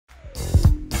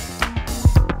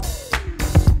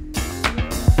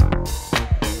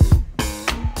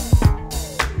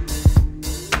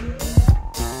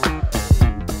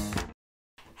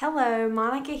Hello,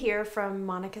 Monica here from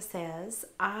Monica Says.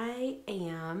 I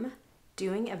am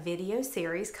doing a video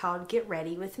series called Get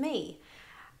Ready With Me.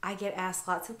 I get asked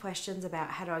lots of questions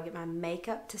about how do I get my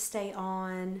makeup to stay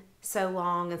on so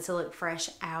long and still look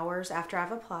fresh hours after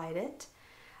I've applied it.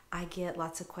 I get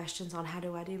lots of questions on how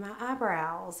do I do my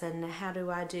eyebrows and how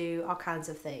do I do all kinds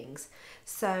of things.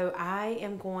 So I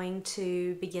am going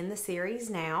to begin the series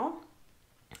now,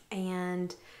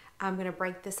 and I'm going to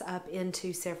break this up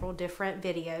into several different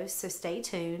videos, so stay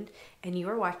tuned. And you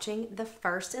are watching the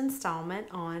first installment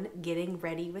on Getting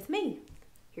Ready With Me.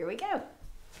 Here we go.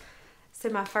 So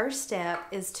my first step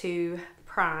is to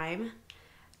prime.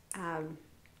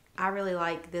 I really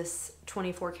like this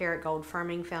 24 karat gold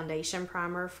firming foundation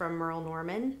primer from Merle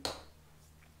Norman.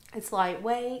 It's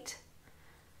lightweight,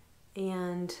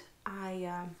 and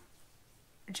I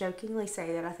jokingly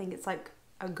say that I think it's like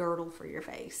a girdle for your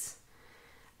face.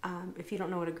 If you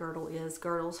don't know what a girdle is,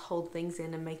 girdles hold things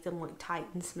in and make them look tight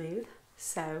and smooth.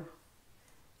 So,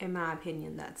 in my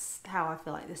opinion, that's how I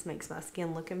feel like this makes my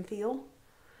skin look and feel.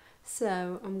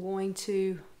 So, I'm going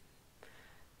to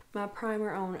put my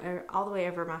primer on all the way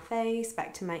over my face,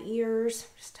 back to my ears.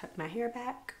 Just tuck my hair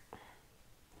back.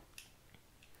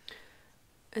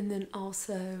 And then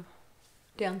also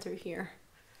down through here,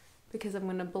 because I'm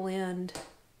going to blend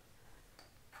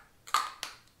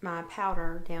my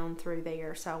powder down through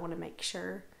there, so I want to make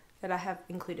sure that I have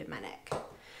included my neck.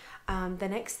 The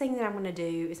next thing that I'm going to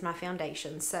do is my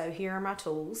foundation. So here are my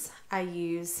tools. I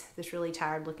use this really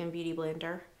tired looking beauty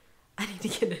blender. I need to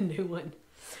get a new one.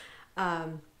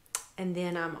 And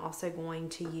then I'm also going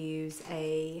to use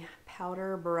a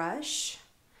powder brush,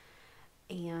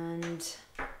 and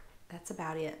that's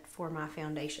about it for my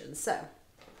foundation. So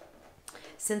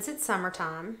since it's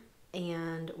summertime,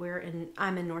 and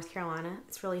I'm in North Carolina.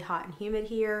 It's really hot and humid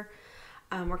here.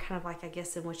 We're kind of like, I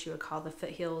guess, in what you would call the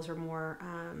foothills, or more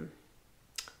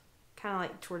kind of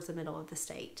like towards the middle of the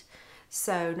state.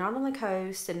 So not on the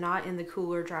coast and not in the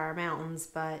cooler, drier mountains,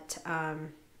 but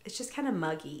it's just kind of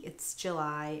muggy. It's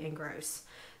July and gross.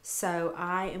 So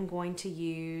I am going to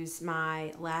use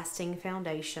my Lasting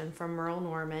Foundation from Merle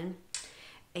Norman.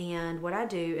 And what I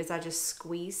do is I just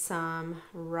squeeze some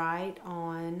right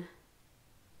on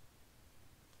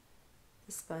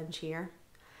sponge here,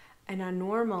 and I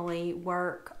normally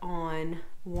work on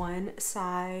one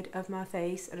side of my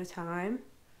face at a time.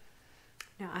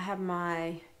 Now I have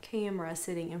my camera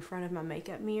sitting in front of my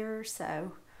makeup mirror,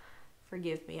 so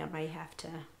forgive me, I may have to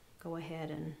go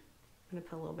ahead and I'm going to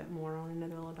put a little bit more on,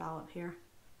 another little dollop here.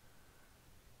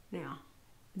 Now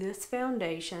this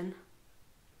foundation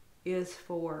is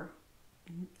for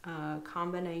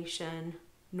combination,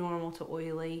 normal to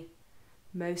oily,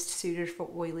 most suited for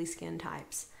oily skin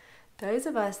types. Those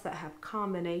of us that have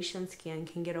combination skin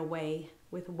can get away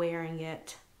with wearing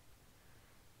it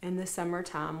in the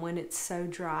summertime when it's so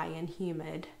dry and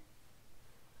humid.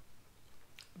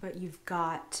 But you've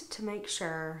got to make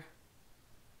sure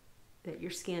that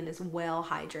your skin is well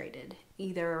hydrated,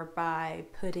 either by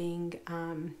putting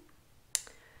a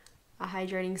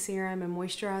hydrating serum and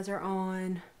moisturizer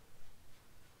on,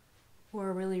 or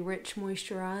a really rich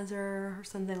moisturizer or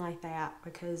something like that,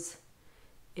 because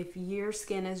if your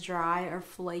skin is dry or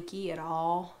flaky at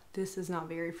all, this is not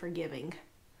very forgiving.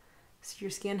 So your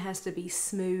skin has to be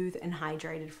smooth and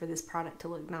hydrated for this product to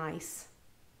look nice.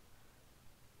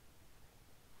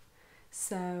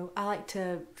 So I like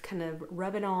to kind of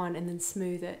rub it on and then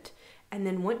smooth it. And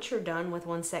then once you're done with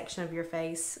one section of your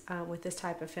face with this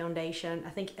type of foundation, I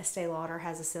think Estee Lauder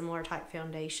has a similar type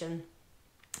foundation.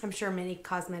 I'm sure many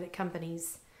cosmetic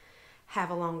companies have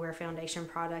a long wear foundation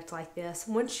product like this.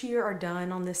 Once you are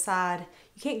done on this side,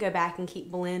 you can't go back and keep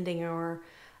blending or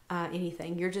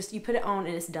anything. You put it on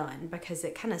and it's done, because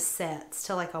it kind of sets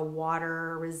to like a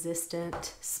water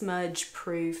resistant, smudge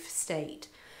proof state.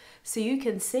 So you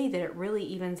can see that it really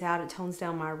evens out. It tones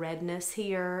down my redness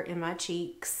here in my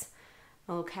cheeks,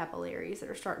 my little capillaries that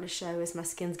are starting to show as my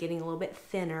skin's getting a little bit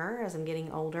thinner as I'm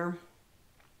getting older.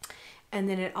 And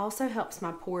then it also helps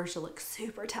my pores to look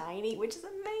super tiny, which is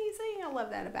amazing. I love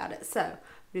that about it. So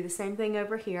do the same thing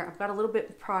over here. I've got a little bit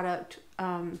of product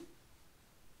in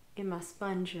my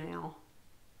sponge now,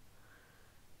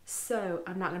 so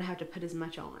I'm not going to have to put as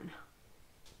much on.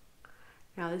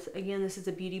 Now this is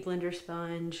a Beauty Blender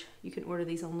sponge. You can order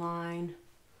these online.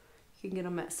 You can get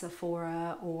them at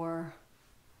Sephora or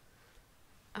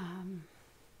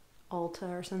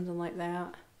Ulta or something like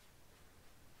that,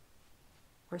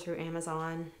 or through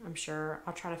Amazon, I'm sure.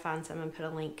 I'll try to find some and put a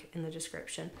link in the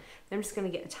description. Then I'm just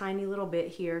going to get a tiny little bit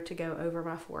here to go over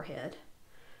my forehead.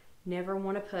 Never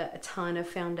want to put a ton of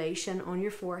foundation on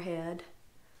your forehead.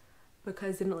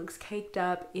 because then it looks caked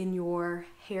up in your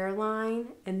hairline.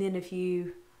 And then if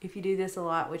you do this a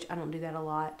lot, which I don't do that a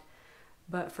lot,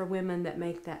 but for women that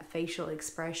make that facial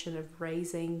expression of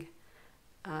raising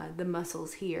the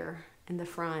muscles here in the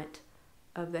front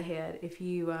of the head, if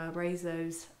you raise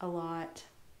those a lot,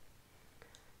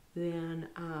 then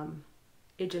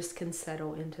it just can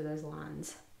settle into those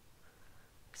lines.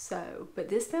 So, but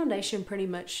this foundation, pretty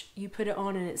much you put it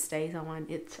on and it stays on.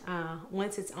 It's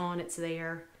once it's on, it's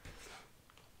there.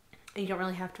 And you don't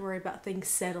really have to worry about things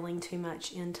settling too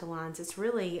much into lines. It's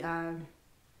really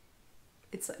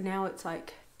it's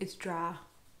like it's dry,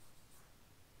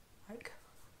 like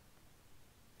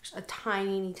a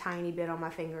tiny bit on my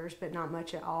fingers, but not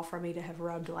much at all for me to have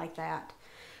rubbed like that.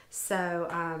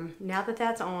 So now that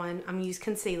that's on, I'm gonna use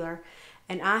concealer,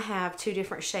 and I have 2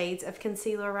 different shades of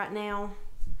concealer right now.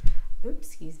 Oops,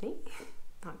 excuse me,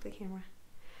 knocked the camera.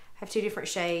 I have 2 different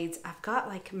shades. I've got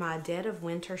like my Dead of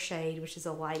Winter shade, which is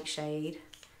a light shade,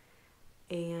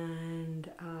 and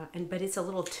but it's a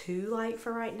little too light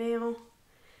for right now.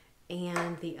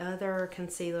 And the other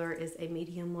concealer is a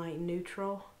medium light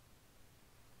neutral.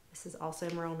 This is also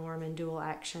Merle Norman Dual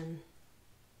Action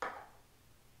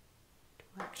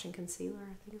Concealer,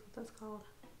 I think is what that's called.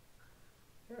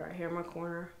 Right here in my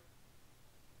corner.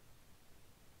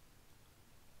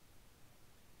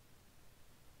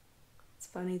 It's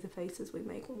funny the faces we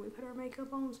make when we put our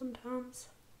makeup on sometimes.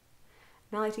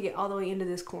 And I like to get all the way into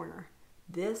this corner.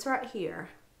 This right here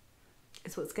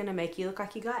is what's going to make you look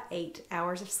like you got 8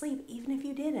 hours of sleep, even if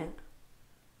you didn't.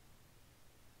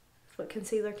 That's what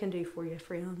concealer can do for you,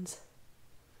 friends.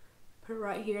 Put it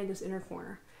right here in this inner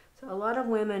corner. So a lot of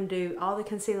women do all the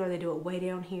concealer, they do it way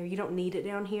down here. You don't need it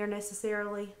down here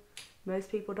necessarily.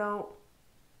 Most people don't.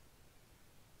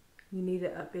 You need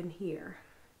it up in here.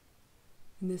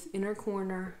 In this inner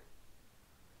corner,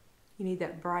 you need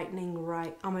that brightening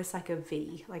right, almost like a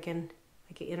V, like an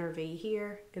inner V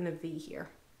here and a V here.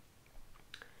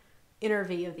 Inner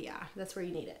V of the eye, that's where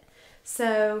you need it.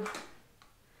 So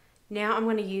now I'm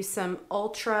going to use some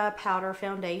Ultra Powder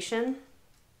Foundation.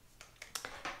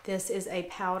 This is a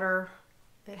powder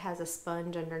that has a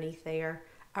sponge underneath there.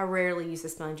 I rarely use a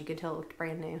sponge, you can tell it looked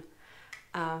brand new.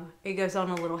 It goes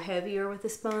on a little heavier with the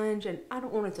sponge, and I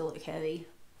don't want it to look heavy.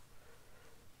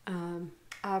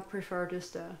 I prefer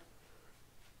just a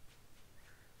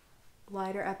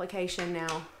lighter application.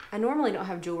 Now, I normally don't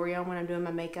have jewelry on when I'm doing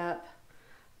my makeup,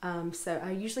 so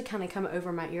I usually kind of come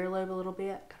over my earlobe a little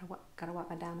bit. Gotta wipe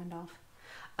my diamond off.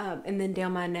 And then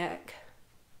down my neck.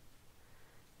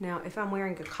 Now, if I'm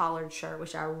wearing a collared shirt,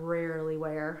 which I rarely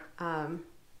wear,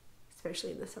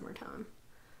 especially in the summertime,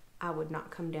 I would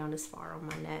not come down as far on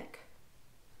my neck.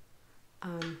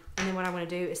 And then what I'm going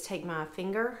to do is take my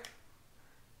finger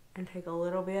and take a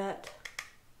little bit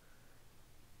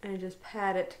and just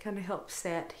pat it to kind of help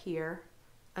set here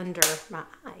under my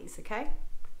eyes, okay?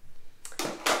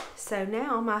 So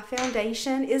now my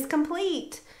foundation is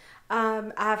complete.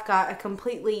 I've got a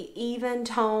completely even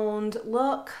toned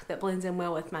look that blends in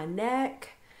well with my neck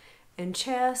and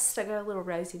chest. I got a little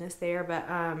rosiness there, but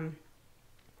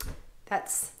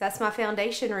that's my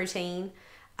foundation routine.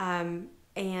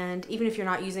 And even if you're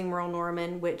not using Merle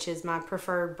Norman, which is my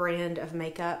preferred brand of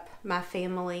makeup, my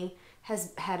family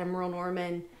has had a Merle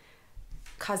Norman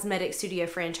cosmetic studio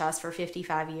franchise for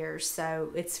 55 years.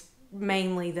 So it's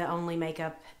mainly the only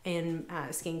makeup and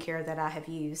skincare that I have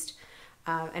used.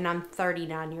 And I'm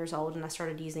 39 years old, and I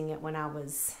started using it when I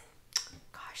was,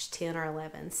 gosh, 10 or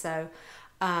 11. So,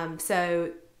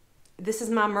 so this is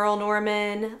my Merle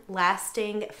Norman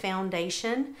Lasting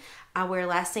Foundation. I wear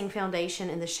Lasting Foundation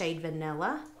in the shade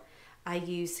Vanilla. I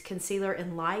use concealer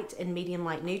in light and medium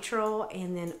light neutral,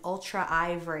 and then Ultra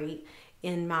Ivory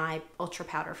in my Ultra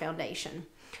Powder Foundation.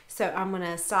 So I'm going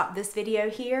to stop this video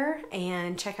here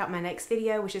and check out my next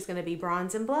video, which is going to be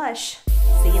bronze and blush.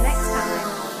 See you next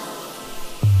time.